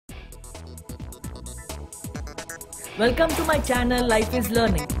Welcome to my channel Life is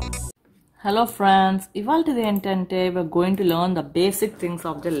Learning. Hello friends, ఇవాల్టిది ఏంటంటే we're going to learn the basic things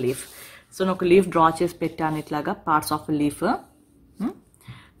of the leaf. So నాకు leaf draw చేసి పెట్టాను ఇట్లాగా parts of a leaf.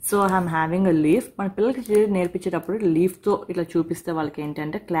 So I'm having a leaf. మన పిల్లలకి నేర్పించేటప్పుడు leaf తో ఇట్లా చూపిస్తే వాళ్ళకి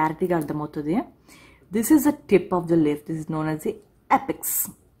ఏంటంటే క్లారిటీగా అర్థమవుతుంది. This is the tip of the leaf. This is known as the apex.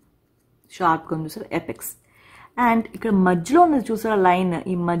 Sharp గా చూసారు apex. And ఇక్కడ మధ్యలో ఉన్నది చూసారా లైన్,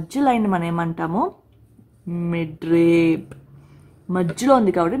 ఈ మధ్య లైన్ మనం ఏమంటాము మిడ్ రిబ్. మధ్యలో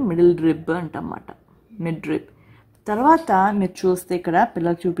ఉంది కాబట్టి మిడిల్ రిబ్ అంటమాట, మిడ్ రిబ్. తర్వాత మీరు చూస్తే ఇక్కడ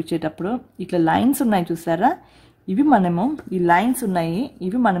పిల్లలకు చూపించేటప్పుడు ఇట్లా లైన్స్ ఉన్నాయి చూసారా, ఇవి మనము ఈ లైన్స్ ఉన్నాయి,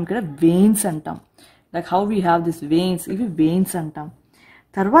 ఇవి మనం ఇక్కడ వెయిన్స్ అంటాం. Like how we have this veins, ఇవి వెయిన్స్ అంటాం.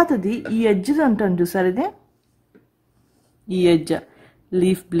 తర్వాతది ఈ ఎడ్జ్ అంటాం చూసారు, ఇదే ఈ ఎడ్జ్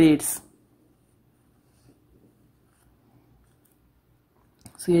లీఫ్ బ్లేడ్స్.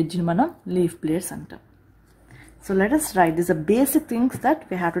 సో ఈ ఎడ్జ్ని మనం లీఫ్ బ్లేడ్స్ అంటాం. So let us write. These are basic things that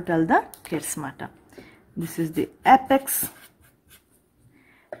we have to tell the kids matter. This is the apex.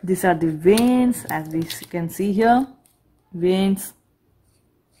 These are the veins, as we can see here. Veins,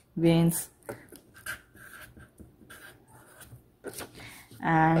 veins.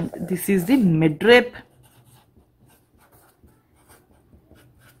 And this is the midrib.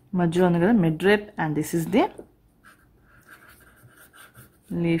 Midrib, and this is the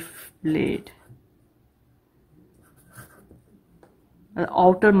leaf blade.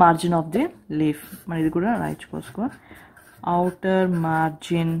 Outer margin of the leaf. Mani idu kuda raichukosko. Outer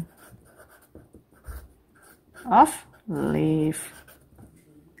margin of leaf.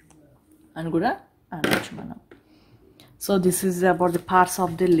 And kuda anachu manam. So this is about the parts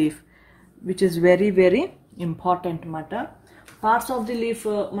of the leaf, which is very very important matter. Parts of the leaf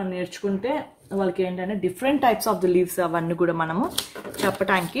మనం నేర్చుకుంటే వాళ్ళకి ఏంటంటే different types of the leaves అవన్నీ కూడా మనము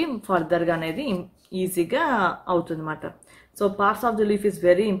చెప్పడానికి ఫర్దర్గా అనేది ఈజీగా అవుతుంది అన్నమాట. So parts of the leaf is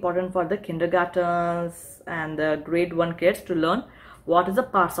very important for the kindergartens and the grade 1 kids to learn what is the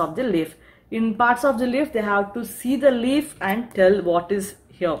parts of the leaf. In parts of the leaf they have to see the leaf and tell what is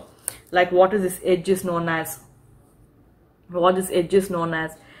here, like what is this edge is known as, what this edge is known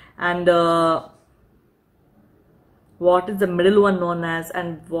as, and what is the middle one known as, and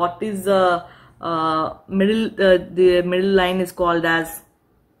what is the middle line is called as.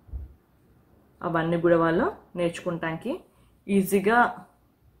 అవన్నీ కూడా వాళ్ళు నేర్చుకుంటానికి ఈజీగా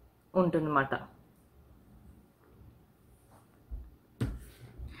ఉంటుందన్నమాట.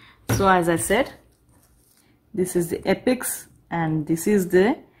 So as I said, this is the apex and this is the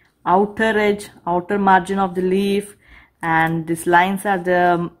outer edge, outer margin of the leaf, and these lines are the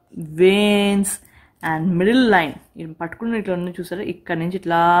veins and middle line. ఇది పట్టుకుని ఇట్లా ఉంది చూసారా, ఇక్కడ నుంచి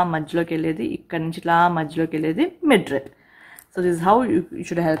ఇట్లా మధ్యలోకి వెళ్ళేది, ఇక్కడ నుంచి ఇట్లా మధ్యలోకి వెళ్ళేది mid rib. So this is how you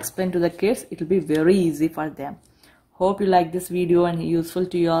should have explained to the kids. It will be very easy for them. Hope you like this video and useful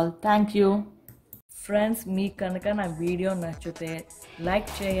to you all. Thank you. Friends, మీకు కనుక నా video నచ్చితే like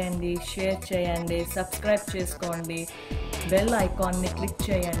చేయండి, share చేయండి, subscribe చేసుకోండి, bell ఐకాన్ని click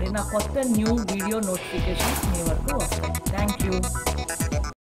చేయండి. నా కొత్త న్యూ వీడియో నోటిఫికేషన్స్ మీ వరకు వస్తాయి. Thank you.